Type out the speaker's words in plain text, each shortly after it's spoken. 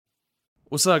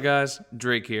What's up, guys?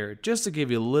 Drake here. Just to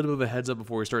give you a little bit of a heads up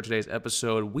before we start today's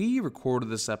episode, we recorded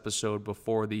this episode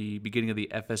before the beginning of the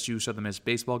FSU Southern Miss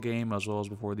baseball game, as well as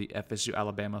before the FSU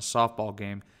Alabama softball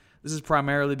game. This is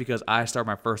primarily because I start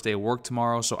my first day of work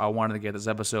tomorrow, so I wanted to get this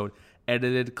episode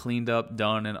edited, cleaned up,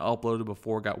 done, and uploaded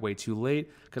before it got way too late.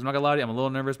 Because I'm not gonna lie to you, I'm a little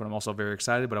nervous, but I'm also very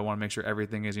excited. But I want to make sure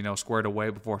everything is, squared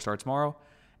away before I start tomorrow.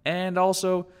 And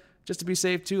also, just to be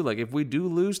safe too, like if we do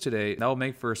lose today, that will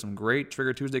make for some great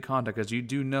Trigger Tuesday content, because you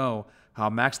do know how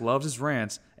Max loves his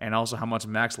rants and also how much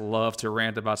Max loves to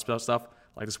rant about stuff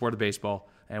like the sport of baseball.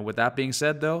 And with that being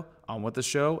said, though, on with the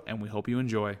show, and we hope you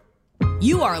enjoy.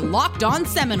 You are Locked On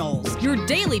Seminoles, your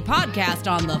daily podcast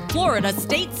on the Florida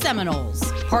State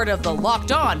Seminoles, part of the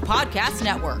Locked On Podcast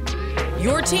Network.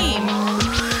 Your team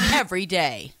every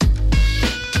day.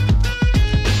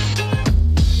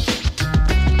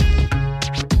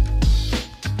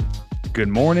 Good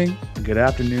morning, good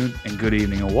afternoon, and good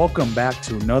evening, and welcome back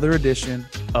to another edition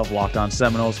of Locked On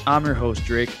Seminoles. I'm your host,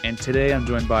 Drake, and today I'm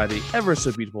joined by the ever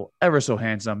so beautiful, ever so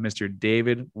handsome Mr.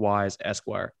 David Wise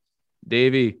Esquire.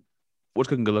 Davey, what's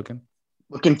cooking, good looking?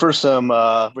 Looking for some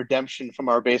redemption from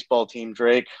our baseball team,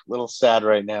 Drake. A little sad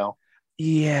right now.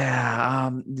 Yeah,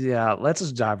 let's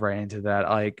just dive right into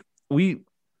that.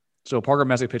 So Parker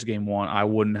Messick pitched game one. I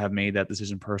wouldn't have made that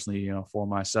decision personally, for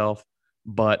myself,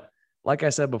 but like I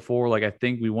said before, I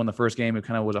think we won the first game. It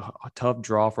kind of was a tough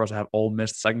draw for us to have Ole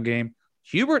Miss the second game.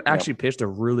 Hubert actually pitched a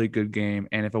really good game,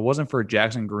 and if it wasn't for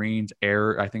Jackson Green's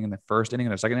error, I think in the first inning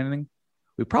and the second inning,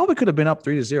 we probably could have been up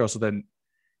 3-0. So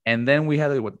then we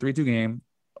had a 3-2 game.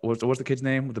 What's the kid's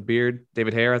name with the beard?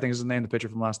 David Hare, I think is his name, the pitcher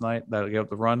from last night that gave up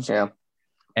the runs. Yeah,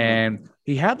 and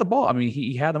he had the ball. I mean,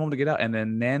 he had the moment to get out, and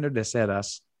then Nander de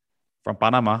Cedas from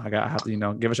Panama. I have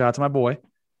to give a shout out to my boy.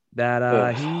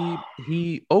 That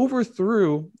he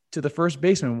overthrew to the first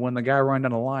baseman when the guy running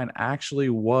down the line actually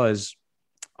was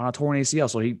on a torn ACL.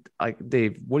 So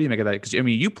Dave, what do you make of that? Because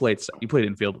you played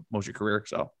infield most of your career,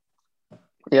 so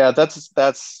yeah, that's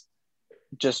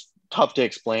just tough to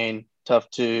explain, tough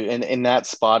to in that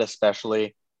spot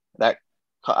especially. That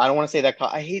I don't want to say that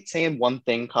I hate saying one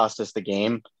thing cost us the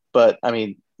game, but I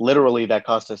mean literally that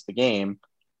cost us the game,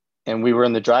 and we were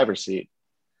in the driver's seat.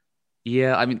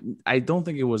 Yeah, I mean, I don't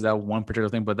think it was that one particular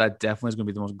thing, but that definitely is going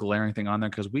to be the most glaring thing on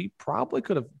there, because we probably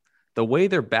could have – the way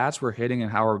their bats were hitting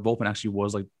and how our bullpen actually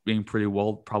was being pretty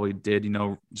well probably did,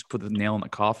 just put the nail in the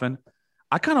coffin.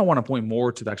 I kind of want to point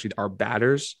more to actually our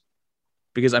batters,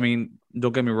 because, I mean,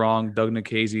 don't get me wrong, Doug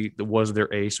Nikhazy was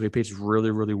their ace, so he pitched really,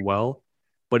 really well.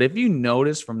 But if you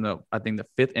notice from the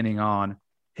fifth inning on,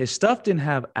 his stuff didn't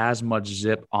have as much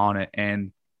zip on it.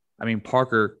 And I mean,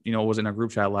 Parker, was in a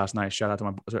group chat last night. Shout out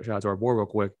to our board real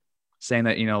quick, saying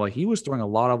that, he was throwing a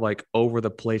lot of over the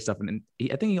plate stuff. And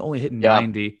I think he only hit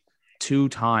 90 two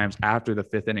times after the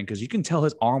fifth inning, because you can tell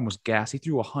his arm was gassed. He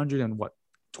threw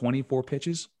 24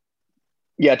 pitches.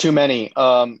 Yeah, too many.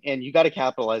 And you got to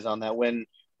capitalize on that. When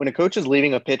a coach is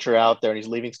leaving a pitcher out there and he's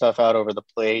leaving stuff out over the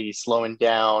plate, he's slowing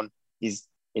down, he's,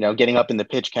 getting up in the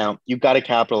pitch count, you've got to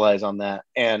capitalize on that.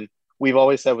 And we've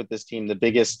always said with this team, the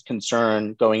biggest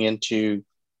concern going into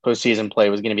postseason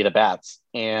play was going to be the bats.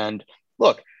 And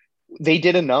look, they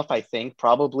did enough, I think,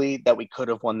 probably that we could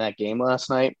have won that game last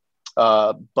night.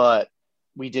 But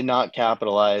we did not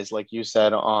capitalize, like you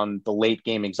said, on the late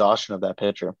game exhaustion of that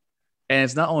pitcher. And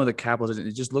it's not only the capitalization.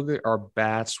 It just look at our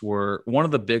bats were one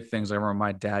of the big things I remember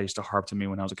my dad used to harp to me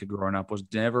when I was a kid growing up was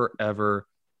never, ever,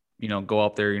 go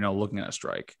up there, looking at a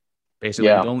strike. Basically,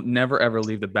 don't never ever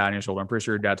leave the bat on your shoulder. I'm pretty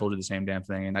sure your dad told you the same damn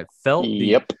thing. And I felt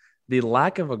the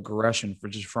lack of aggression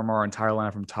from our entire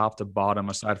line from top to bottom,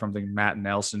 aside from Matt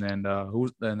Nelson and who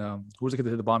was the kid that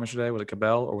hit the bomb yesterday? Was it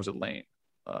Cabell or was it Lane?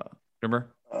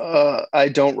 Remember? I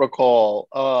don't recall.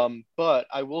 But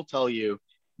I will tell you,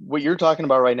 what you're talking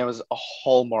about right now is a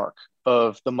hallmark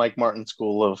of the Mike Martin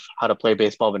school of how to play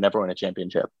baseball but never win a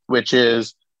championship, which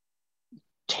is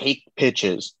take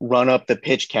pitches, run up the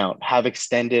pitch count, have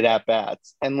extended at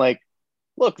bats. And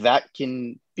look, that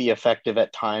can be effective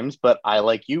at times, but I,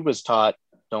 like you, was taught,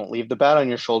 don't leave the bat on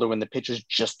your shoulder when the pitcher's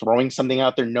just throwing something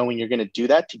out there, knowing you're going to do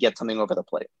that to get something over the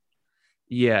plate.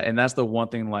 Yeah. And that's the one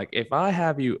thing, if I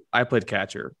have you, I played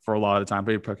catcher for a lot of the time,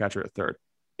 but you played catcher at third.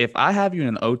 If I have you in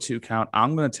an 0-2 count,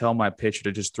 I'm going to tell my pitcher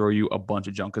to just throw you a bunch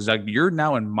of junk, because you're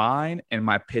now in mine and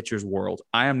my pitcher's world.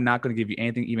 I am not going to give you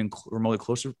anything even remotely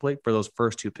closer to the plate for those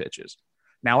first two pitches.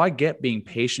 Now, I get being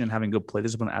patient and having good play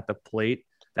discipline at the plate.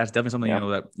 That's definitely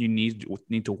something that you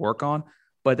need to work on.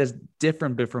 But that's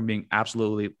different from being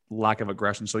absolutely lack of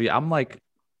aggression. So yeah, I'm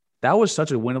that was such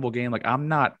a winnable game. I'm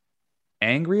not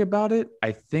angry about it.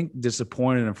 I think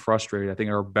disappointed and frustrated, I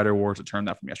think, are better words to term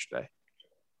that from yesterday.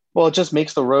 Well, it just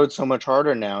makes the road so much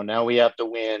harder now. Now we have to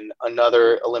win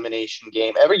another elimination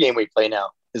game. Every game we play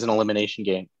now is an elimination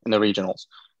game in the regionals.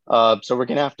 So we're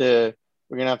gonna have to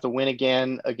win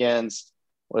again against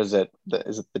what is it?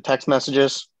 Is it the text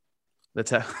messages?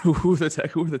 Who are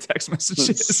the text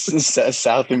messages?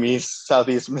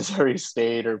 Southeast Missouri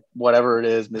State or whatever it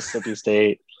is, Mississippi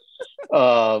State.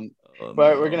 Oh,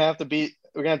 But we're no. gonna have to beat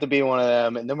one of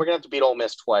them, and then we're gonna have to beat Ole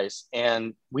Miss twice.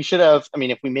 And we should have. I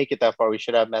mean, if we make it that far, we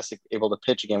should have Messick able to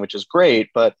pitch again, which is great.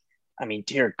 But I mean,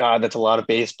 dear God, that's a lot of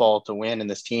baseball to win, and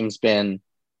this team's been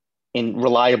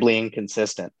reliably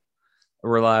inconsistent.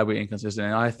 Reliably inconsistent.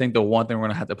 And I think the one thing we're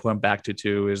gonna have to put him back to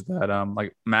too is that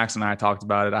like Max and I talked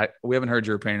about it. We haven't heard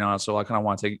your opinion on it, so I kind of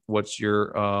want to take what's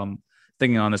your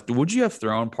thinking on this. Would you have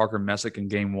thrown Parker Messick in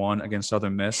game one against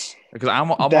Southern Miss? Because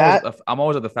That I'm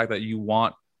always at the fact that you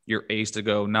want your ace to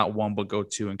go not one but go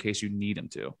two in case you need him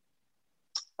to.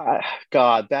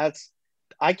 God, that's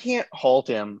I can't halt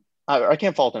him. I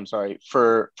can't fault him. Sorry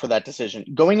for that decision.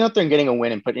 Going out there and getting a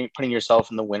win and putting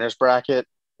yourself in the winners bracket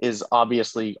is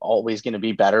obviously always going to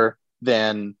be better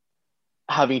than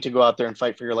having to go out there and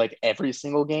fight for your life every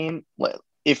single game.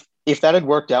 If that had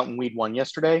worked out and we'd won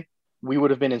yesterday, we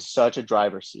would have been in such a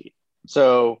driver's seat.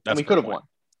 So and That's we a fair could have point.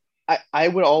 won. I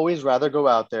would always rather go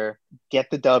out there, get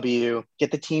the W,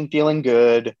 get the team feeling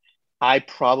good. I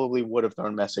probably would have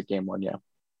thrown Messick game one, yeah.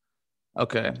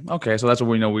 Okay. Okay. So that's what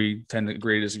we know. We tend to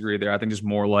agree to disagree there. I think it's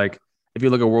more like if you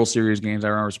look at World Series games, I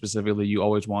remember specifically, you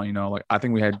always want, like I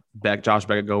think we had Josh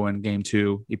Beckett go in game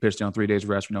two. He pitched on 3 days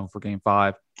rest, for game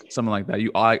five, something like that.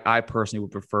 I personally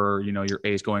would prefer, your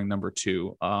ace going number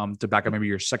two to back up maybe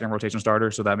your second rotation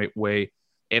starter. So that way,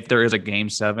 if there is a game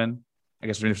seven, I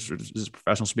guess this is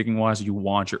professional speaking wise, you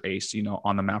want your ace,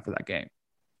 on the mound for that game.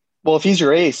 Well, if he's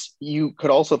your ace, you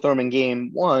could also throw him in game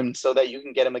one so that you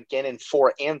can get him again in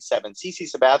 4 and 7. CC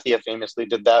Sabathia famously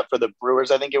did that for the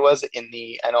Brewers, I think it was, in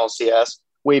the NLCS.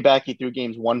 Way back, he threw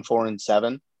games 1, 4, and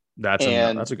 7.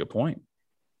 And That's a good point.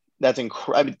 that's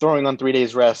incredible. I mean, throwing on 3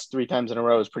 days rest 3 times in a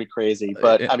row is pretty crazy.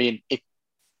 But I mean,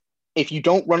 if you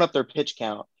don't run up their pitch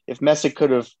count, if Messick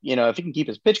could have, if he can keep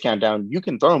his pitch count down, you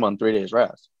can throw him on 3 days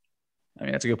rest. I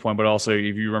mean, that's a good point. But also,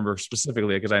 if you remember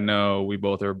specifically, because I know we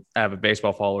both are avid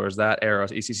baseball followers, that era,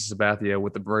 ECC Sabathia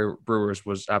with the Brewers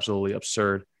was absolutely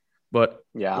absurd. But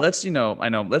Yeah. let's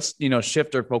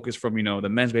shift our focus from, the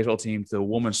men's baseball team to the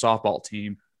women's softball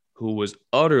team, who was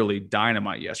utterly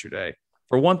dynamite yesterday.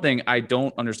 For one thing, I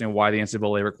don't understand why the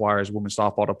NCAA requires women's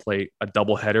softball to play a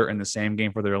doubleheader in the same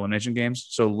game for their elimination games.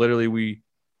 So literally, we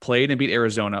played and beat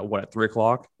Arizona, at 3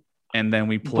 o'clock? And then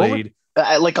we played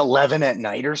At like 11 at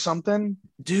night or something.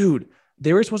 dude,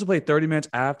 they were supposed to play 30 minutes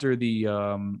after the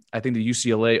I think the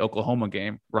UCLA Oklahoma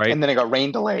game, right? And then it got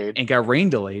rain delayed. And got rain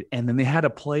delayed, and then they had to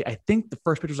play. I think the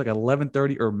first pitch was like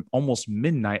 11:30 or almost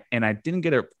midnight, and I didn't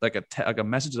get a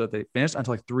message that they finished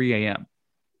until like 3 a.m.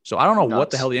 So I don't know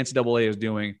what the hell the NCAA is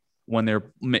doing when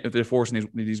they're forcing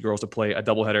these girls to play a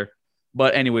doubleheader.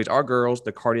 But anyways, our girls,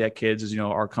 the cardiac kids,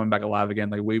 are coming back alive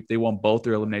again. Like they won both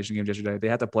their elimination games yesterday. They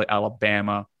had to play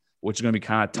Alabama, which is going to be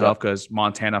kind of tough because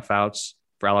Montana Fouts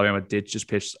for Alabama did just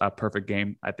pitch a perfect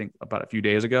game, I think, about a few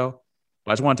days ago.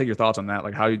 But I just want to take your thoughts on that.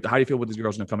 Like, how do you feel with these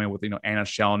girls going to come in with, Anna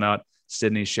Shellnut,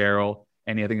 Sydney Sherrill,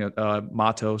 and I think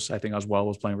Matos, I think as well,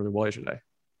 was playing really well yesterday.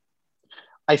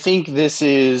 I think this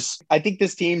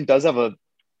team does have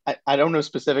I don't know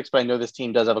specifics, but I know this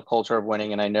team does have a culture of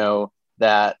winning. And I know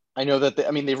that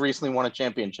they've recently won a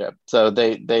championship. So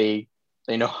they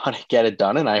know how to get it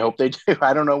done. And I hope they do.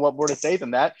 I don't know what more to say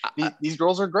than that. These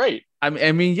girls are great. I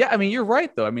mean, you're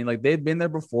right though. I mean, like they've been there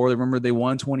before. Remember they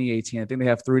won 2018. I think they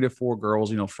have 3 to 4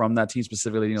 girls, from that team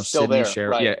specifically, Still Sydney there,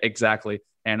 Sherrill. right. Yeah, exactly.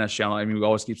 Anna Shellnut. I mean, we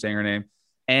always keep saying her name.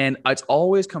 And it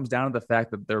always comes down to the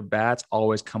fact that their bats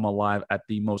always come alive at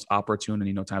the most opportune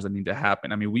and, times that need to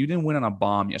happen. I mean, we didn't win on a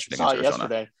bomb yesterday. Saw it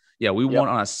yesterday. Yeah, we won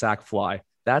on a sac fly.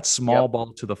 That's small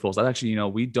ball to the full. That actually,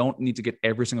 we don't need to get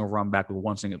every single run back with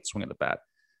one single swing at the bat.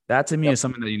 That to me is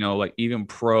something that, like even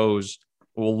pros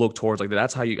will look towards. Like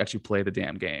that's how you actually play the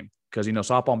damn game. Because,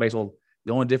 softball and baseball,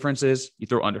 the only difference is you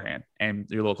throw underhand and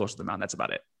you're a little closer to the mound. That's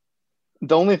about it.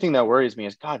 The only thing that worries me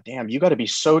is, God damn, you got to be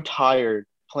so tired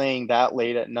playing that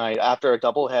late at night after a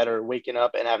doubleheader, waking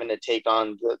up and having to take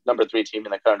on the number 3 team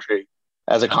in the country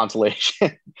as a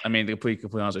consolation. I mean, to be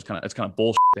completely honest, it's kind of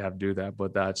bullshit to have to do that,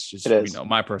 but that's just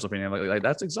my personal opinion. Like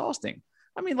that's exhausting.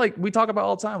 I mean, like we talk about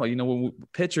all the time, like when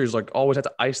pitchers like always have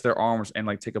to ice their arms and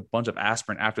like take a bunch of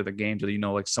aspirin after the game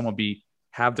to like someone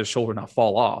have their shoulder not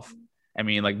fall off. I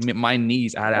mean, like my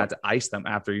knees, I had to ice them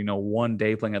after 1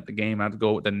 day playing at the game. I had to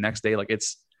go the next day. Like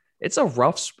it's it's a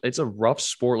rough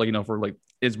sport. Like, for like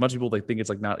as much people they think it's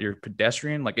like not you're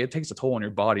pedestrian, like it takes a toll on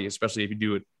your body, especially if you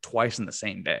do it twice in the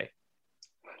same day.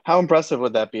 How impressive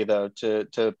would that be, though,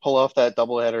 to pull off that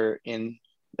doubleheader in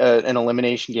an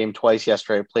elimination game twice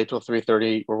yesterday, play till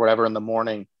 3:30 or whatever in the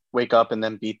morning, wake up and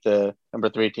then beat the number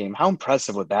 3 team? How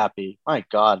impressive would that be? My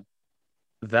God.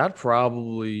 That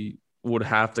probably would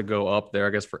have to go up there, I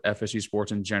guess, for FSU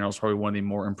sports in general. It's probably one of the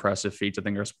more impressive feats, I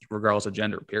think, regardless of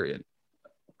gender, period.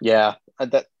 Yeah,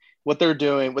 that what they're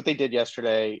doing, what they did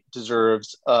yesterday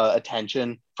deserves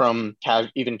attention from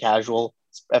even casual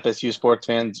FSU sports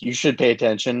fans. You should pay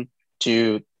attention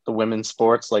to the women's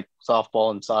sports like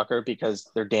softball and soccer because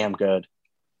they're damn good.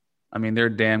 I mean, they're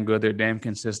damn good. They're damn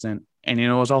consistent. And you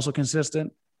know what's also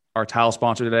consistent? Our title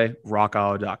sponsor today,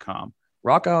 rockauto.com.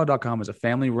 RockAuto.com is a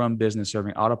family-run business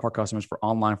serving auto part customers for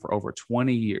online for over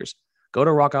 20 years. Go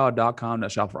to rockauto.com to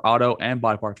shop for auto and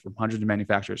body parts from hundreds of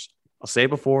manufacturers. I'll say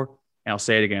it before, and I'll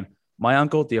say it again. My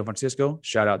uncle, Theo Francisco,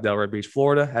 shout out Delray Beach,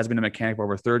 Florida, has been a mechanic for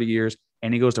over 30 years,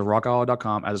 and he goes to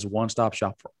rockauto.com as his one-stop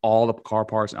shop for all the car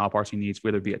parts and auto parts he needs,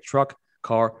 whether it be a truck,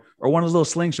 car, or one of those little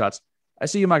slingshots. I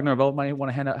see you, Mike Norvell. Might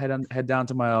want to head down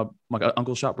to my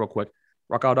uncle's shop real quick.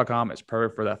 Rockauto.com is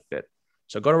perfect for that fit.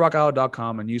 So go to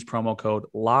rockauto.com and use promo code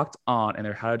Locked On in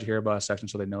their How Did You Hear About Us section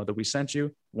so they know that we sent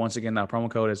you. Once again, that promo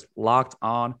code is Locked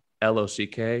On,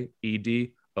 LOCKEDON.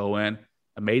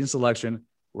 Amazing selection,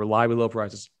 reliably low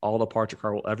prices, all the parts your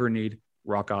car will ever need.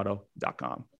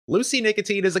 rockauto.com. Lucy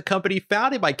Nicotine is a company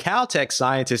founded by Caltech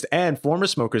scientists and former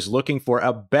smokers looking for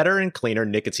a better and cleaner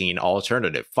nicotine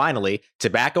alternative. Finally,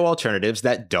 tobacco alternatives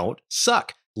that don't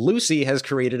suck. Lucy has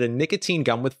created a nicotine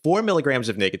gum with 4 milligrams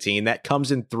of nicotine that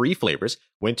comes in 3 flavors: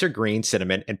 wintergreen,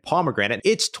 cinnamon, and pomegranate.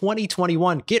 It's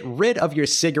 2021. Get rid of your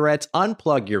cigarettes,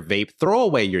 unplug your vape, throw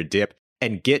away your dip,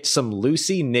 and get some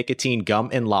Lucy nicotine gum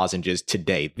and lozenges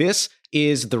today. This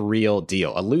is the real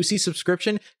deal. A Lucy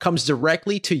subscription comes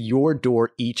directly to your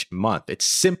door each month. It's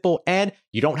simple, and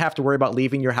you don't have to worry about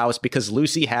leaving your house because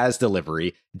Lucy has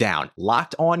delivery down.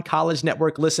 Locked On College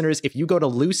Network listeners, if you go to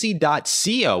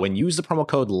lucy.co and use the promo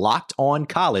code Locked On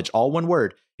College, all one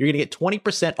word, you're going to get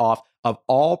 20% off of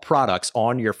all products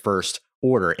on your first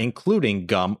order, including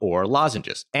gum or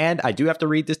lozenges. And I do have to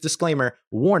read this disclaimer.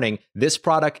 Warning, this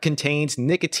product contains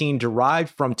nicotine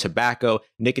derived from tobacco.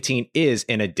 Nicotine is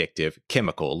an addictive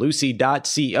chemical.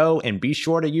 Lucy.co, and be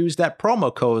sure to use that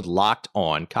promo code Locked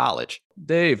On College.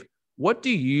 Dave, what do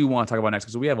you want to talk about next?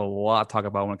 Because we have a lot to talk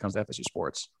about when it comes to FSU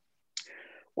sports.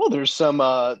 Well, there's some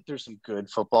good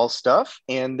football stuff,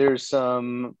 and there's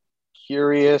some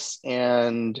curious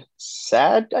and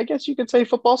sad, I guess you could say,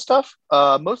 football stuff.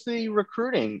 Mostly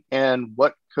recruiting and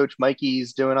what Coach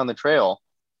Mikey's doing on the trail.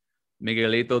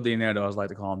 Miguelito Dinero, as I like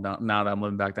to call him now that I'm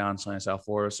living back down in sunny South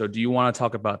Florida. So do you want to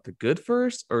talk about the good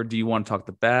first, or do you want to talk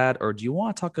the bad, or do you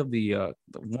want to talk of the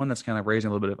one that's kind of raising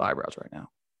a little bit of eyebrows right now?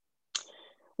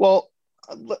 Well,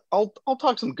 I'll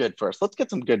talk some good first. Let's get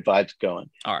some good vibes going.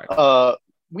 All right.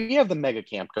 We have the mega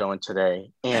camp going today,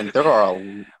 and there are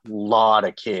a lot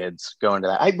of kids going to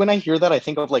that. When I hear that, I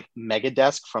think of like Mega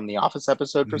Desk from the Office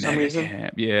episode for some reason.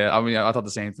 Camp. Yeah, I mean, I thought the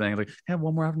same thing. Like, have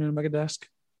one more afternoon at Mega Desk?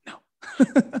 No.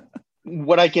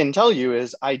 What I can tell you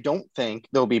is I don't think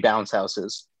there'll be bounce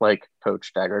houses like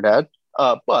Coach Dagger Dad,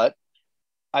 but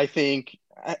I think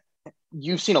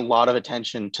you've seen a lot of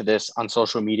attention to this on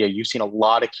social media. You've seen a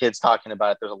lot of kids talking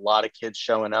about it. There's a lot of kids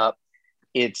showing up.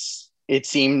 It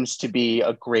seems to be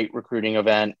a great recruiting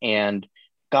event, and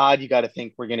God, you got to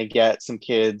think we're going to get some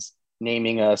kids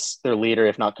naming us their leader,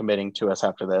 if not committing to us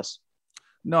after this.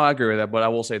 No, I agree with that, but I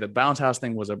will say the bounce house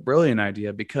thing was a brilliant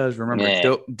idea because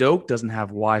remember, Doak doesn't have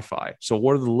Wi-Fi. So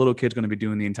what are the little kids going to be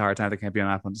doing the entire time? They can't be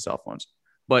on iPhones and cell phones.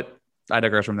 But I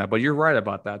digress from that. But you're right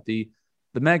about that. The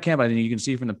Mega Camp, I think you can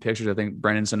see from the pictures, I think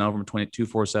Brendan sent over from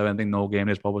 2247, I think Noel Game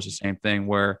just published the same thing,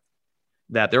 where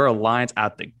that there are lines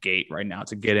at the gate right now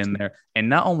to get in there. And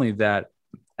not only that,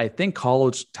 I think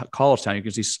college town, you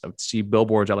can see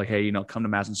billboards out like, hey, come to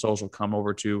Madison Social, come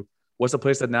over to what's the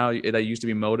place that used to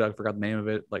be Moda? I forgot the name of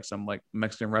it. Like some like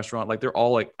Mexican restaurant. Like they're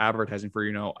all like advertising for,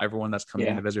 everyone that's coming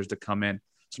in, the visitors to come in.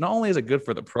 So not only is it good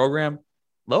for the program,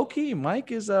 low key,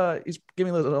 Mike is he's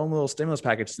giving his own little stimulus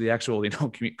package to the actual,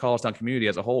 college town community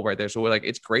as a whole right there. So like,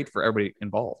 it's great for everybody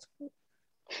involved.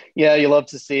 Yeah, you love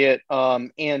to see it.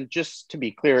 And just to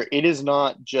be clear, it is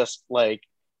not just like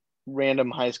random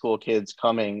high school kids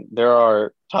coming. There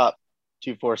are top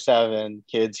 247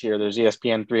 kids here. There's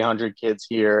ESPN 300 kids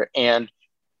here. And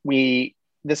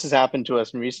this has happened to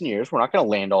us in recent years. We're not going to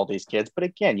land all these kids, but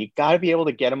again, you got to be able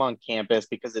to get them on campus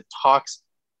because it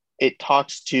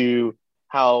talks to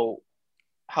how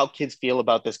how kids feel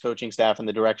about this coaching staff and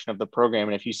the direction of the program.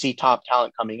 And if you see top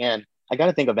talent coming in, I got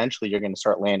to think eventually you're going to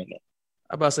start landing it.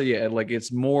 I'm about to say, yeah, like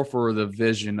it's more for the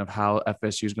vision of how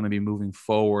FSU is going to be moving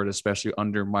forward, especially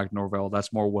under Mike Norvell.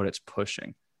 That's more what it's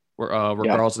pushing.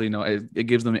 Regardless, it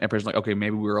gives them the impression like, okay,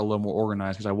 maybe we were a little more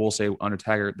organized. Because I will say, under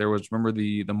Taggart, there was, remember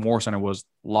the Moore Center was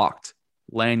locked,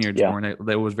 lanyards weren't.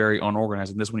 That was very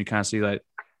unorganized. And this one, you kind of see that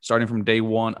starting from day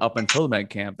one up until the med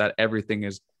camp, that everything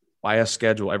is by a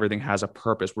schedule. Everything has a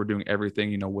purpose. We're doing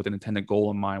everything, with an intended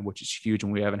goal in mind, which is huge.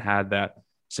 And we haven't had that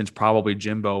since probably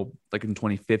Jimbo, like in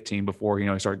 2015, before,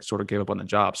 he started sort of gave up on the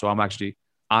job. So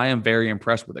I am very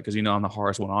impressed with it because, I'm the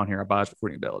hardest one on here about his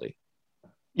recruiting ability.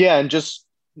 Yeah. And just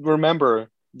remember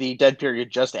the dead period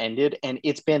just ended and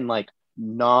it's been like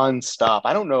nonstop.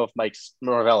 I don't know if Mike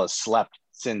Norvell has slept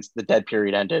since the dead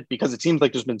period ended because it seems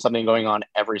like there's been something going on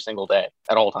every single day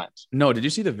at all times. No, did you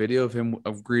see the video of him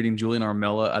greeting Julian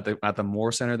Armella at the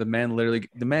Moore Center? The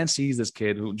man sees this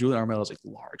kid who Julian Armella is like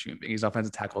large human being. He's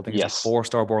offensive tackle. I think he's a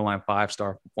 4-star, borderline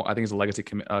 5-star. I think he's a legacy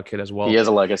kid as well. He is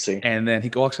a legacy. And then he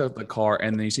walks out of the car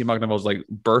and then you see Mike Norvell's like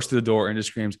burst through the door and just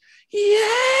screams,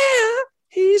 "Yeah,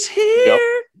 he's here." Yep.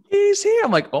 He's here.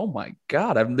 I'm like, oh my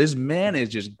God. This man is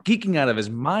just geeking out of his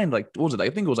mind. Like, what was it? I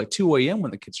think it was like 2 a.m.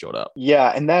 when the kids showed up. Yeah.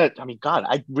 And God,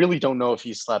 I really don't know if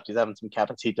he slept. He's having some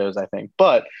cafecitos, I think.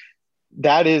 But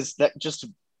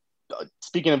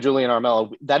speaking of Julian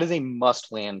Armella, that is a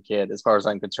must-land kid as far as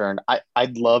I'm concerned.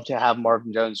 I'd love to have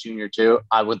Marvin Jones Jr. too.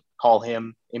 I would call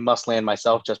him a must-land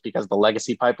myself just because of the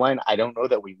legacy pipeline. I don't know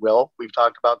that we will. We've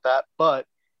talked about that. But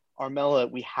Armella,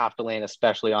 we have to land,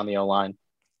 especially on the O-line.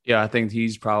 Yeah, I think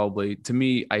he's probably, to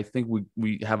me, I think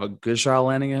we have a good shot of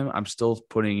landing him. I'm still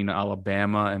putting,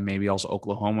 Alabama and maybe also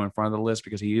Oklahoma in front of the list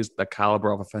because he is the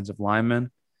caliber of offensive lineman.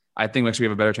 I think we actually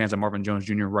have a better chance at Marvin Jones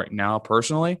Jr. right now,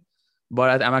 personally.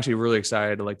 But I'm actually really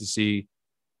excited to see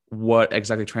what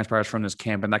exactly transpires from this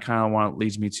camp. And that kind of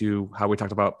leads me to how we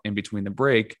talked about in between the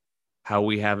break, how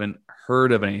we haven't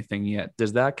heard of anything yet.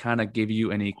 Does that kind of give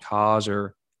you any cause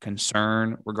or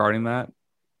concern regarding that?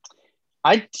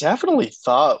 I definitely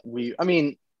thought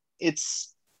recruiting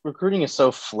is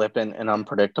so flippant and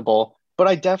unpredictable, but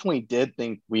I definitely did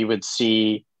think we would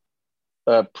see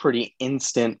a pretty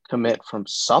instant commit from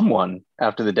someone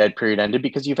after the dead period ended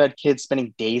because you've had kids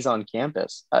spending days on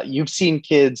campus. You've seen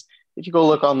kids, if you go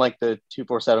look on like the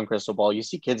 247 crystal ball, you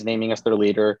see kids naming us their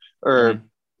leader or,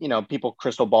 people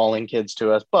crystal balling kids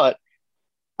to us. But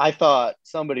I thought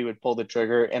somebody would pull the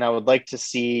trigger and I would like to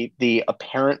see the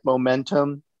apparent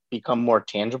momentum become more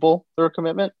tangible through a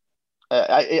commitment.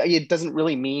 It doesn't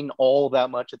really mean all that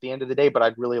much at the end of the day, but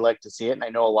I'd really like to see it. And I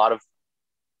know a lot of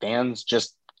fans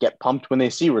just get pumped when they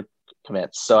see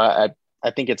commits. So I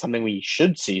think it's something we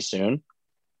should see soon.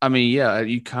 I mean, yeah,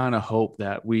 you kind of hope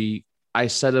that I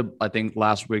said it, I think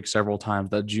last week several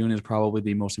times that June is probably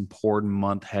the most important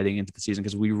month heading into the season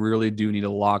because we really do need to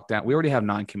lock down. We already have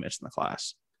 9 commits in the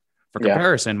class. For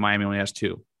comparison, Miami only has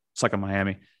 2. It's like a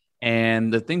Miami.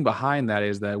 And the thing behind that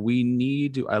is that we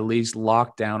need to at least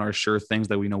lock down our sure things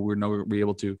that we know we'll be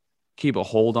able to keep a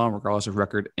hold on regardless of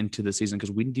record into the season because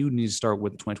we do need to start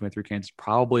with the 2023 Kansas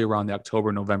probably around the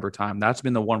October, November time. That's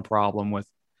been the one problem with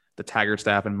the Taggart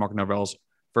staff and Mark Norvell's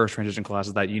first transition class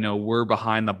is that, we're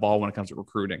behind the ball when it comes to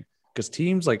recruiting because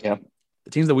teams like the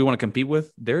teams that we want to compete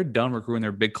with, they're done recruiting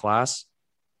their big class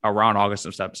around August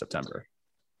and September.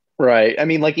 Right. I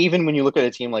mean, like even when you look at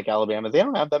a team like Alabama, they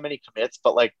don't have that many commits,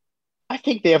 but like, I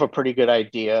think they have a pretty good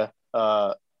idea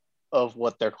of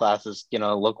what their class is going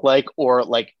to look like, or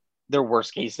like their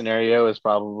worst case scenario is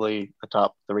probably a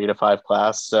top 3 to 5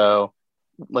 class. So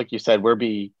like you said, we're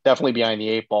definitely behind the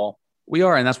 8 ball. We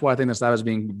are. And that's why I think the staff is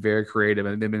being very creative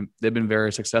and they've been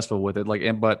very successful with it.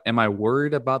 But am I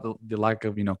worried about the lack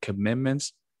of,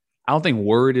 commitments? I don't think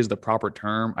worried is the proper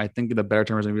term. I think the better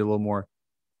term is going to be a little more,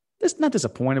 it's not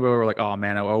disappointed, but we're like, oh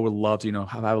man, I would love to,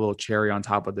 have a little cherry on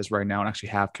top of this right now and actually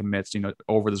have commits,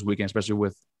 over this weekend, especially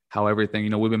with how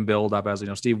everything, we've been built up as,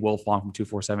 Steve Wilfong from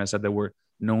 247 said that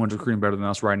no one's recruiting better than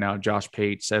us right now. Josh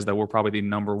Pate says that we're probably the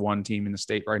number 1 team in the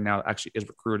state right now that actually is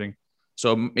recruiting.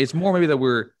 So it's more maybe that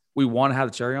we want to have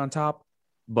the cherry on top,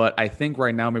 but I think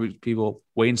right now, maybe people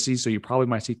wait and see. So you probably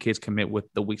might see kids commit with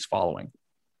the weeks following.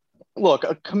 Look,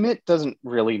 a commit doesn't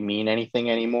really mean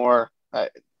anything anymore.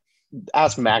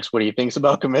 Ask Max what he thinks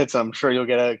about commits. I'm sure you'll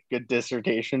get a good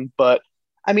dissertation, but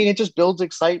I mean, it just builds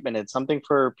excitement. It's something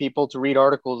for people to read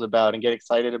articles about and get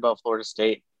excited about Florida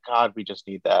State. God, we just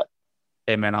need that.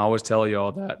 Hey man, I always tell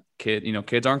y'all that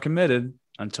kids aren't committed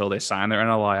until they sign their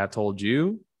NLI. I've told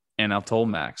you and I've told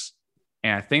Max.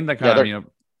 And I think that kind of,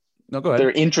 No, go ahead.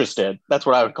 They're interested. That's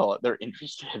what I would call it. They're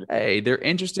interested. Hey, they're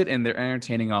interested and they're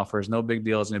entertaining offers. No big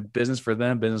deal. It's a business for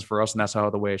them, business for us, and that's how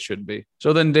the way it should be.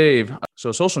 So then, Dave,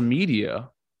 so social media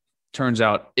turns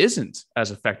out isn't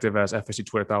as effective as FSU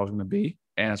Twitter thought it was going to be,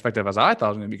 and as effective as I thought it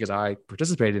was going to be because I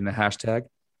participated in the hashtag.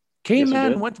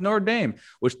 K-Man went to Notre Dame,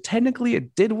 which technically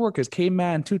it did work as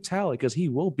K-Man to tally because he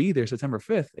will be there September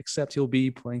 5th, except he'll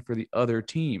be playing for the other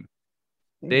team.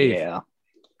 Dave,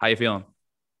 how you feeling?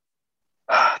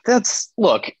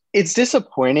 Look, it's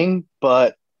disappointing,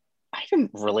 but I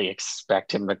didn't really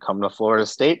expect him to come to Florida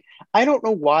State. I don't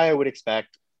know why I would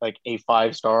expect like a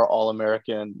 5-star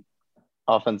All-American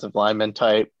offensive lineman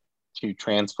type to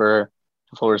transfer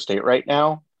to Florida State right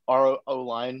now. Our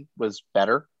O-line was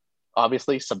better,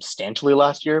 obviously, substantially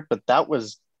last year, but that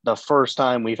was the first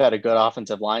time we've had a good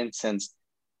offensive line since,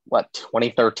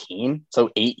 2013? So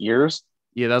 8 years.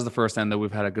 Yeah, that was the first time that we've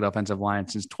had a good offensive line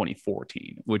since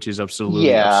 2014, which is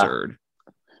absolutely absurd.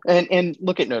 And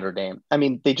look at Notre Dame. I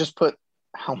mean, they just put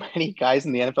how many guys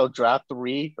in the NFL draft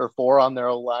 3 or 4 on their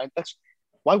O-line?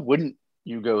 Why wouldn't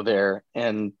you go there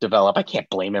and develop? I can't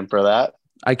blame him for that.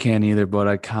 I can't either, but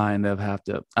I kind of have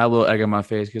to. I have a little egg on my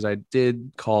face because I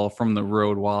did call from the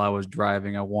road while I was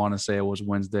driving. I want to say it was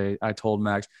Wednesday. I told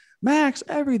Max,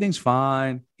 everything's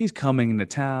fine. He's coming into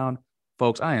town.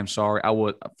 Folks, I am sorry. I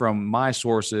would, from my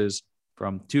sources,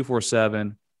 from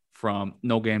 247, from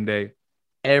No Game Day,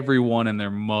 everyone and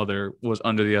their mother was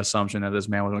under the assumption that this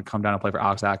man was going to come down and play for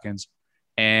Alex Atkins.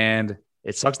 And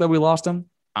it sucks that we lost him.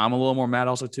 I'm a little more mad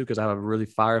also, too, because I have a really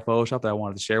fire Photoshop that I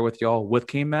wanted to share with y'all with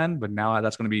K-Man, but now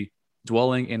that's going to be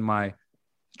dwelling in my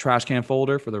trash can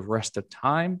folder for the rest of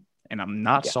time, and I'm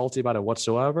not salty about it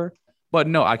whatsoever. But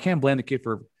no, I can't blame the kid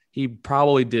for – he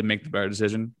probably did make the better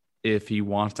decision if he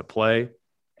wants to play,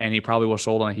 and he probably was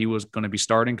sold on he was going to be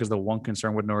starting because the one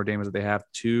concern with Notre Dame is that they have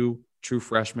 2 true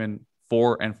freshmen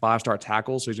 4- and 5-star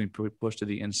tackles, so he's going to be pushed to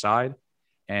the inside.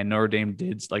 And Notre Dame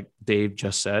did, like Dave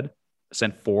just said,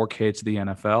 sent 4 kids to the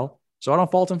NFL. So I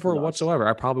don't fault him for it whatsoever.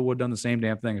 I probably would have done the same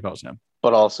damn thing if I was him.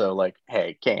 But also,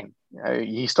 hey, Kane,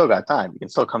 you still got time. You can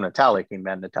still come to Tally,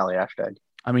 K-Man, the Tally hashtag.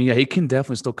 I mean, yeah, he can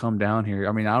definitely still come down here.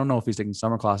 I mean, I don't know if he's taking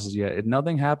summer classes yet.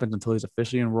 Nothing happens until he's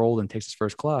officially enrolled and takes his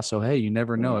first class. So, hey, you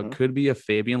never know. It could be a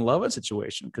Fabian Lovett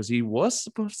situation because he was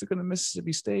supposed to go to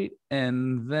Mississippi State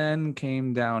and then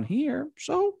came down here.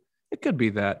 So it could be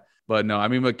that. But no, I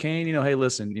mean, McCain, hey,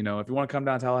 listen, if you want to come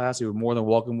down to Tallahassee, we're more than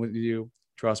welcome with you.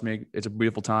 Trust me, it's a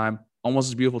beautiful time. Almost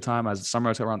as beautiful time as the summer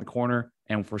is around the corner.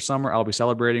 And for summer, I'll be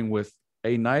celebrating with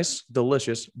a nice,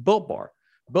 delicious Built Bar.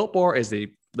 Built Bar is the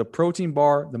protein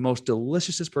bar, the most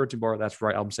delicious protein bar. That's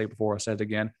right. I'll say it before I said it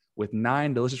again. With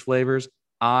 9 delicious flavors.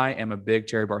 I am a big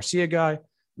Cherry Barcia guy.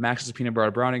 Max is a peanut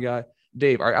butter brownie guy.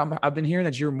 Dave, I've been hearing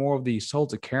that you're more of the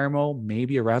salted caramel,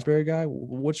 maybe a raspberry guy.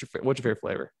 What's your favorite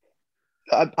flavor?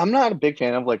 I'm not a big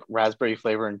fan of raspberry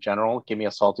flavor in general. Give me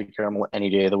a salted caramel any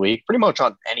day of the week, pretty much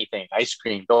on anything, ice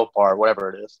cream, Built Bar,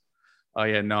 whatever it is. Oh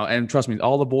yeah, no. And trust me,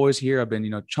 all the boys here have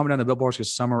been, chumming down the Built Bars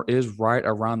because summer is right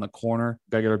around the corner.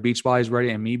 Gotta get our beach bodies ready.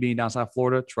 And me being down South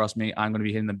Florida, trust me, I'm going to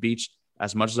be hitting the beach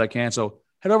as much as I can. So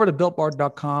head over to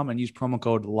builtbar.com and use promo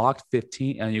code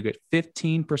LOCKED15 and you get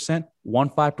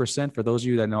 15% for those of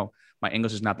you that know my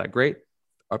English is not that great.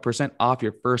 A percent off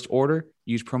your first order.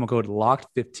 Use promo code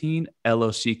LOCKED15,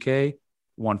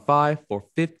 LOCK15 for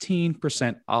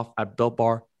 15% off at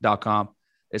builtbar.com.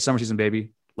 It's summer season,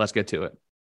 baby. Let's get to it.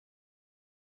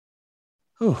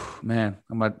 Oh, man.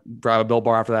 I'm going to drive a Built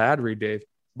Bar after that ad read, Dave.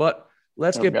 But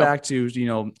let's get back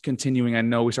to, continuing. I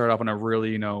know we started off on a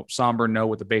really, somber note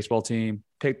with the baseball team.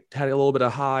 Had a little bit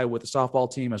of high with the softball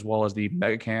team as well as the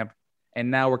mega camp. And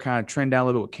now we're kind of trending down a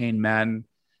little bit with Kane Madden.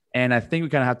 And I think we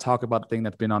kind of have to talk about the thing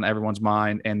that's been on everyone's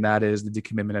mind, and that is the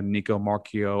decommitment of Nico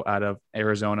Marchio out of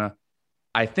Arizona.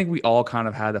 I think we all kind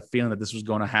of had a feeling that this was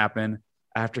going to happen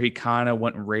after he kind of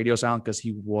went radio silent because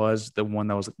he was the one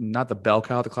that was not the bell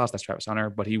cow of the class. That's Travis Hunter,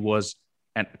 but he was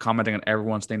commenting on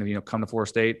everyone's thing to, come to Florida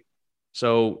State.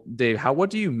 So, Dave, what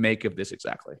do you make of this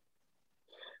exactly?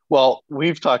 Well,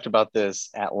 we've talked about this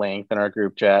at length in our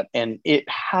group chat, and it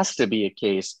has to be a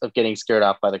case of getting scared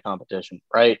off by the competition,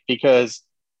 right? Because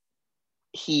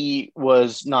he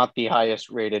was not the highest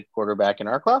rated quarterback in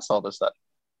our class all of a sudden.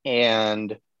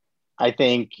 And I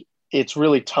think it's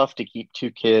really tough to keep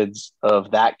 2 kids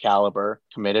of that caliber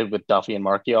committed with Duffy and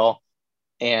Marchiol.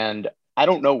 And I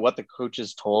don't know what the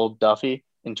coaches told Duffy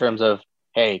in terms of,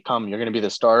 hey, come, you're going to be the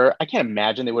starter. I can't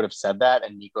imagine they would have said that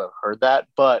and Nico have heard that.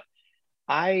 But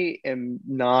I am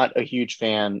not a huge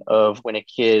fan of when a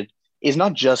kid is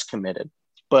not just committed,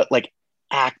 but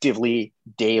actively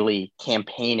daily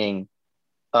campaigning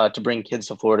to bring kids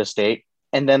to Florida State.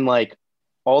 And then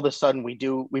all of a sudden we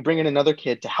bring in another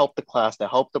kid to help the class, to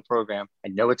help the program. I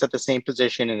know it's at the same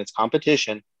position and it's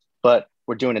competition, but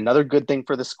we're doing another good thing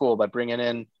for the school by bringing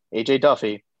in AJ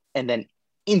Duffy and then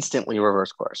instantly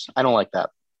reverse course. I don't like that.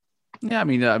 Yeah, I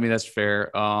mean that's fair.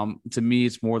 To me,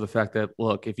 it's more the fact that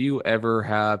look, if you ever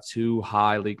have two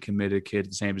highly committed kids in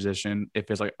the same position, if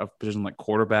it's like a position like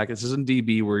quarterback, this isn't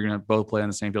DB where you're gonna both play on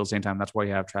the same field at the same time. That's why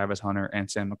you have Travis Hunter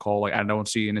and Sam McCall. Like I don't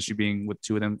see an issue being with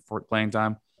two of them for playing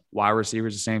time. Wide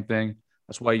receivers, the same thing.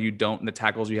 That's why you don't in the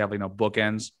tackles you have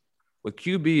bookends. With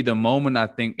QB, the moment I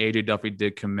think AJ Duffy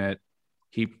did commit,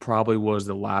 he probably was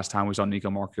the last time we saw Nico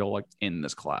Marchiol like in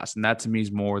this class, and that to me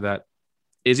is more that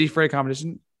is he afraid of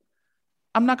competition?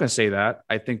 I'm not going to say that.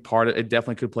 I think part of it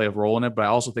definitely could play a role in it, but I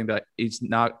also think that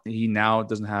he now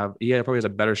doesn't have, he probably has a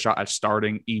better shot at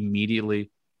starting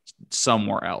immediately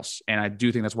somewhere else. And I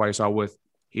do think that's why you saw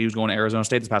he was going to Arizona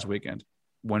State this past weekend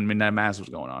when Midnight Mass was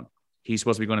going on. He's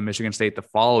supposed to be going to Michigan State the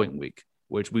following week,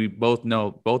 which we both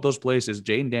know both those places.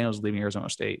 Jaden Daniels is leaving Arizona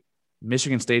State.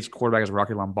 Michigan State's quarterback is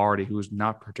Rocky Lombardi, who is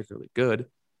not particularly good.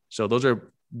 So those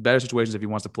are better situations if he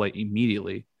wants to play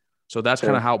immediately. So that's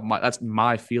kind of that's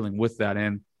my feeling with that.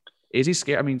 And is he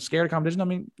scared? I mean, scared of competition? I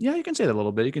mean, yeah, you can say that a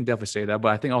little bit. You can definitely say that. But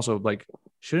I think also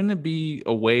shouldn't it be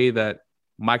a way that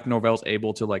Mike Norvell's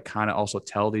able to kind of also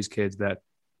tell these kids that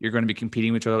you're going to be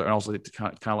competing with each other and also to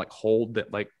kind of hold that,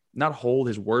 not hold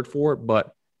his word for it,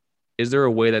 but is there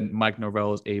a way that Mike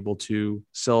Norvell is able to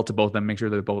sell to both of them, make sure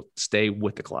that they both stay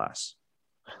with the class?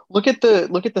 Look at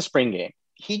the spring game.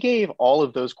 He gave all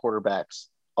of those quarterbacks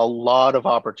a lot of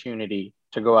opportunity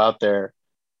to go out there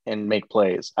and make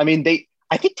plays. I mean,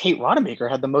 I think Tate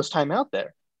Rodemaker had the most time out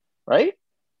there, right?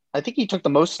 I think he took the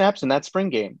most snaps in that spring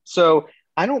game. So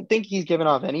I don't think he's given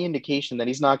off any indication that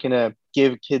he's not going to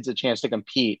give kids a chance to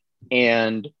compete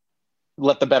and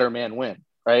let the better man win,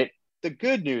 right? The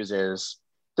good news is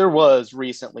there was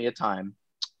recently a time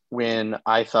when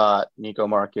I thought Nico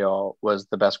Marchiol was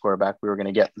the best quarterback we were going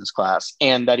to get in this class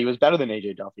and that he was better than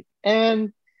AJ Duffy.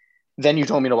 And then you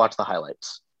told me to watch the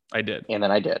highlights. I did. And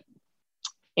then I did.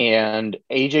 And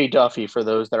AJ Duffy, for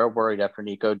those that are worried after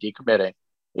Nico decommitting,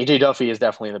 AJ Duffy is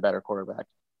definitely the better quarterback.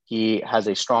 He has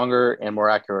a stronger and more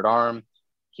accurate arm.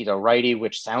 He's a righty,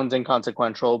 which sounds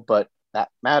inconsequential, but that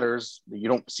matters. You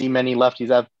don't see many lefties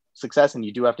have success, and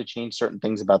you do have to change certain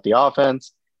things about the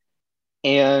offense.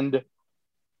 And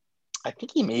I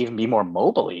think he may even be more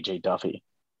mobile, AJ Duffy.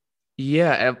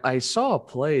 Yeah, I saw a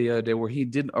play the other day where he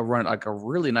did a run a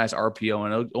really nice RPO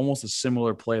and almost a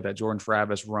similar play that Jordan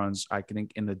Travis runs, I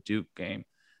think, in the Duke game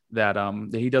that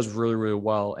he does really, really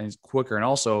well and he's quicker. And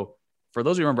also, for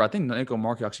those who remember, I think Nico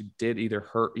Marchiol actually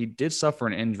did suffer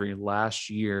an injury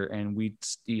last year and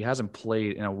he hasn't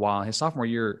played in a while. His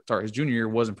his junior year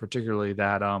wasn't particularly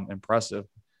that impressive.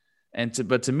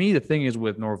 But to me, the thing is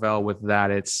with Norvell with that,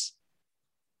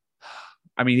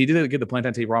 I mean, he did get the plant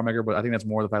on Tate Rodemaker, but I think that's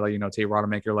more the fact Tate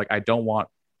Rodemaker, I don't want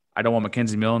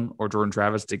Mackenzie Millen or Jordan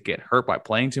Travis to get hurt by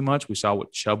playing too much. We saw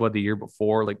with Chuba the year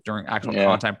before, during actual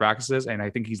contact practices, and I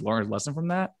think he's learned his lesson from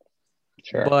that.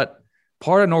 Sure. But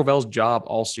part of Norvell's job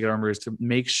also, remember, is to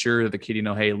make sure that the kid,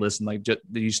 hey, listen,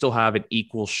 you still have an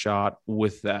equal shot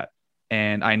with that.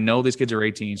 And I know these kids are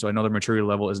 18, so I know their maturity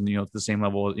level isn't, the same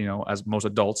level, as most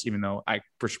adults, even though I'm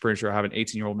pretty sure I have an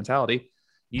 18-year-old mentality.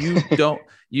 You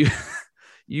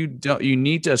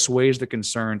need to assuage the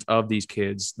concerns of these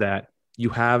kids that you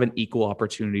have an equal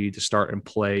opportunity to start and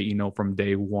play, from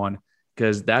day one,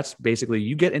 because that's basically,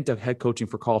 you get into head coaching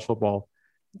for college football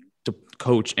to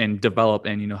coach and develop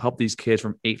and, help these kids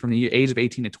from the age of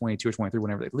 18 to 22 or 23,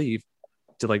 whenever they leave,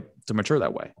 to mature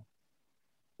that way.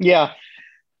 Yeah.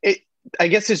 I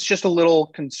guess it's just a little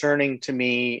concerning to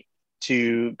me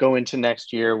to go into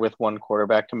next year with one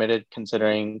quarterback committed,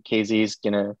 considering KZ's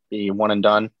going to be one and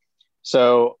done.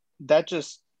 So that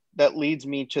leads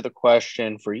me to the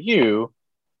question for you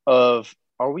of,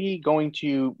 are we going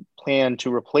to plan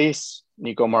to replace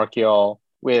Nico Marchiol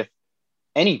with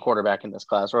any quarterback in this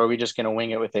class, or are we just going to wing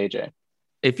it with AJ?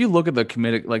 If you look at the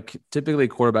committed, typically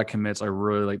quarterback commits are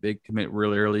really they commit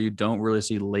really early. You don't really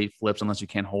see late flips unless you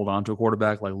can't hold on to a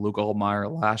quarterback like Luke Altmaier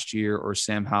last year or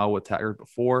Sam Howell with Taggart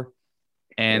before.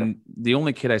 And the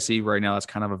only kid I see right now that's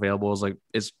kind of available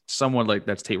is someone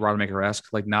that's Tate Rodemaker-esque,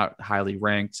 not highly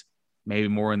ranked, maybe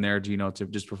more in there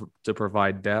to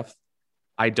provide depth.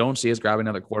 I don't see us grabbing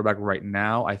another quarterback right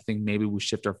now. I think maybe we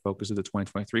shift our focus to the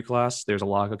 2023 class. There's a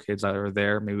lot of kids that are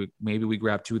there. Maybe we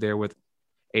grab two there with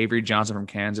Avery Johnson from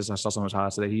Kansas. I saw some of his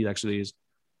highlights today.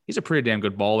 He's a pretty damn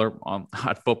good baller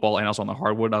at football and also on the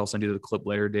hardwood. I'll send you the clip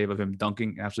later, Dave, of him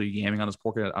dunking, absolutely yamming on his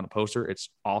pocket on a poster. It's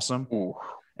awesome. Ooh,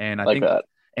 and I like think that.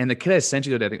 And the kid I sent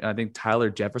you, I think Tyler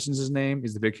Jefferson's his name,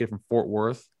 is the big kid from Fort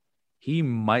Worth. He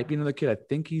might be another kid. I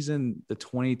think he's in the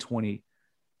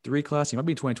 2023 class. He might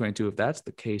be 2022. If that's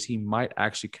the case, he might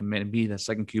actually commit and be the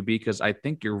second QB, because I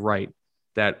think you're right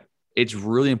that it's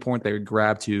really important that we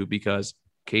grab two, because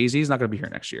KZ is not going to be here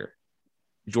next year.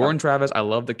 Jordan Travis, I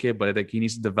love the kid, but I think he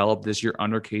needs to develop this year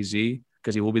under KZ,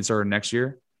 because he will be the starter next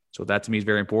year. So that to me is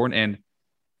very important. And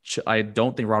I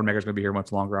don't think Rodemaker is going to be here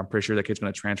much longer. I'm pretty sure that kid's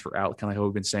going to transfer out, kind of like how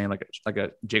we've been saying, like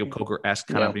a Jacob Coker-esque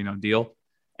kind of deal.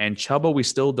 And Chubba, we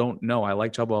still don't know. I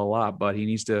like Chubba a lot, but he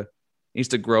needs to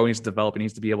grow, he needs to develop, he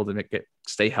needs to be able to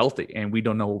stay healthy. And we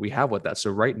don't know what we have with that.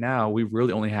 So right now, we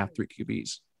really only have 3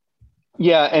 QBs.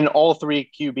 Yeah, and all 3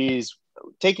 QBs,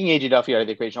 taking AJ Duffy out of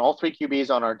the equation, all 3 QBs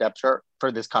on our depth chart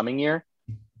for this coming year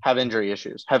have had injury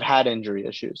issues.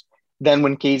 Then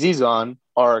when KZ's on,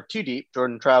 our 2 deep,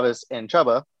 Jordan Travis and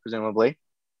Chubba, presumably,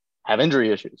 have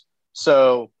injury issues.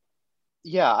 So,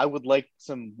 yeah, I would like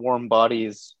some warm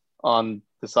bodies on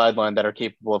the sideline that are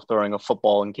capable of throwing a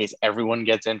football in case everyone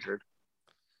gets injured.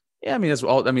 Yeah, I mean, that's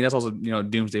also,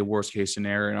 doomsday worst case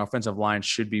scenario. And offensive line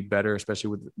should be better, especially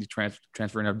with the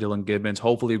transferring of Dylan Gibbons.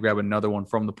 Hopefully, grab another one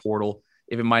from the portal.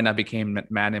 If it might not be Cam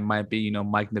Madden, it might be,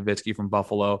 Mike Nowitzki from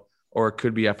Buffalo, or it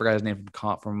could be, I forgot his name,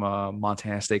 from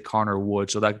Montana State, Connor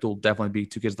Wood. So that will definitely be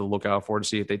 2 kids to look out for, to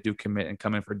see if they do commit and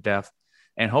come in for depth.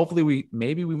 And hopefully we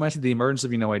might see the emergence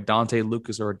of, a Dante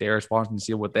Lucas or a Darius Washington, to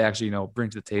see what they actually, bring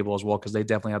to the table as well, because they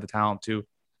definitely have the talent to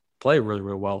play really,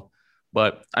 really well.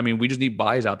 But I mean, we just need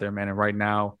buys out there, man. And right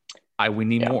now, we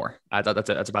need more. I thought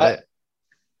that's about it.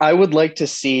 I would like to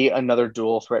see another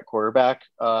dual threat quarterback,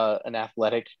 an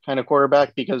athletic kind of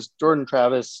quarterback, because Jordan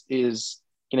Travis is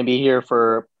going to be here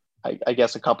for, I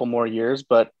guess, a couple more years.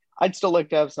 But I'd still like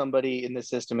to have somebody in the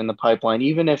system, in the pipeline,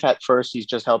 even if at first he's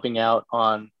just helping out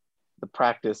on the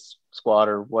practice squad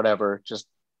or whatever, just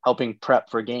helping prep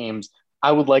for games.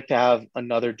 I would like to have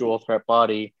another dual threat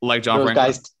body. Like John Franklin?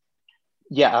 Guys,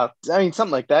 yeah, I mean,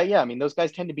 something like that. Yeah, I mean, those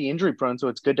guys tend to be injury prone, so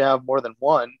it's good to have more than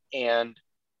one. And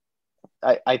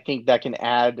I think that can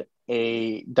add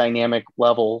a dynamic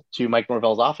level to Mike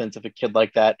Norvell's offense if a kid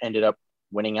like that ended up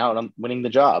winning the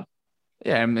job.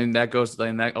 Yeah, and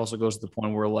that also goes to the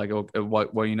point where, like,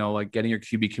 like getting your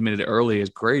QB committed early is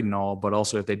great and all, but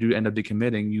also if they do end up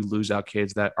decommitting, you lose out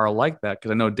kids that are like that.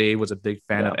 Because I know Dave was a big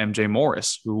fan of MJ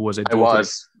Morris, who was a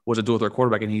dual threat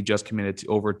quarterback, and he just committed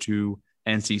over to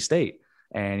NC State.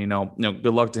 And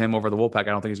good luck to him over the Wolfpack. I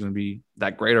don't think he's going to be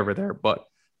that great over there, but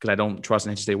because I don't trust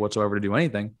NC State whatsoever to do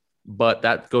anything. But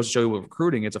that goes to show you with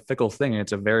recruiting, it's a fickle thing. And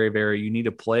it's a very, very, you need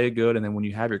to play good. And then when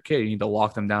you have your kid, you need to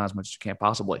lock them down as much as you can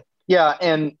possibly. Yeah,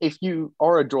 and if you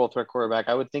are a dual threat quarterback,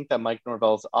 I would think that Mike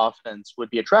Norvell's offense would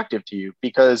be attractive to you,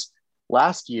 because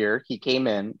last year he came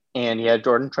in and he had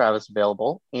Jordan Travis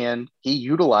available and he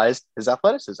utilized his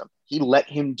athleticism. He let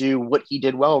him do what he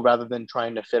did well rather than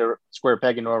trying to fit a square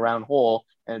peg into a round hole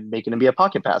and making him be a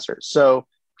pocket passer. So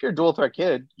if you're a dual threat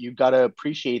kid, you've got to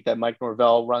appreciate that Mike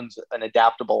Norvell runs an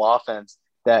adaptable offense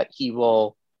that he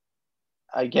will,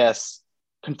 I guess,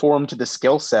 conform to the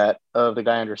skill set of the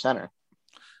guy under center.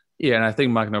 Yeah, and I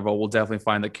think Mike Norvell will definitely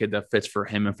find the kid that fits for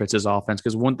him and fits his offense.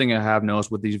 Because one thing I have noticed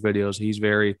with these videos, he's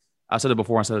very – I said it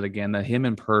before, I said it again, that him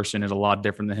in person is a lot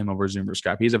different than him over Zoom or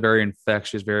Skype. He's a very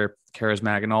infectious, very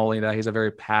charismatic, and not only that, he's a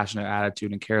very passionate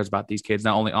attitude and cares about these kids,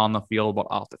 not only on the field, but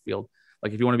off the field.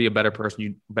 Like, if you want to be a better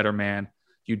person, better man,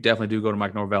 you definitely do go to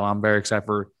Mike Norvell. I'm very excited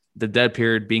for the dead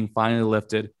period being finally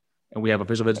lifted, and we have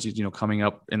official visits, coming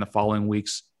up in the following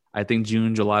weeks. I think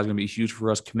June, July is going to be huge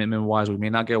for us commitment-wise. We may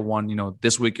not get one,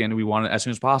 this weekend. We want it as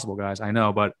soon as possible, guys. I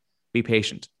know, but be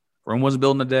patient. Rome wasn't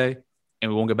built in a day, and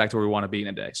we won't get back to where we want to be in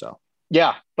a day. So,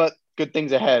 yeah, but good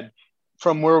things ahead.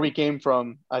 From where we came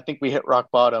from, I think we hit rock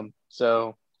bottom.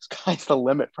 So, sky's the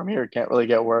limit from here. It can't really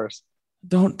get worse.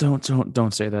 Don't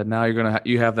say that. Now you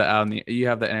have that you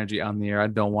have the energy on the air. I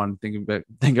don't want to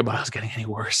think about us getting any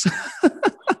worse.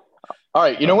 All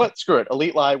right, you know what? Screw it.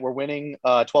 Elite Live, we're winning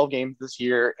 12 games this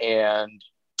year, and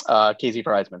KZ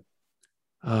for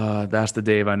Heisman. That's the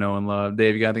Dave I know and love.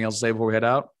 Dave, you got anything else to say before we head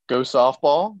out? Go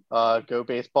softball, go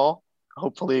baseball.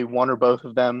 Hopefully one or both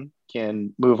of them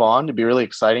can move on. It'd be really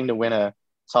exciting to win a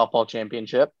softball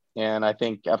championship. And I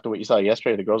think after what you saw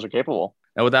yesterday, the girls are capable.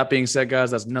 And with that being said,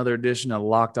 guys, that's another edition of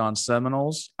Locked On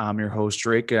Seminoles. I'm your host,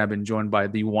 Drake, and I've been joined by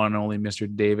the one and only Mr.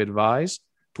 David Vise.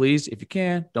 Please, if you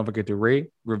can, don't forget to rate,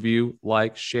 review,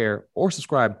 like, share, or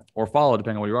subscribe, or follow,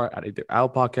 depending on where you are, at either Apple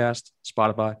Podcast,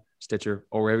 Spotify, Stitcher,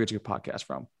 or wherever you get your podcast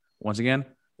from. Once again,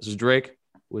 this is Drake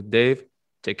with Dave.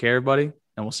 Take care, everybody,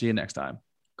 and we'll see you next time.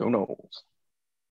 Go Noles.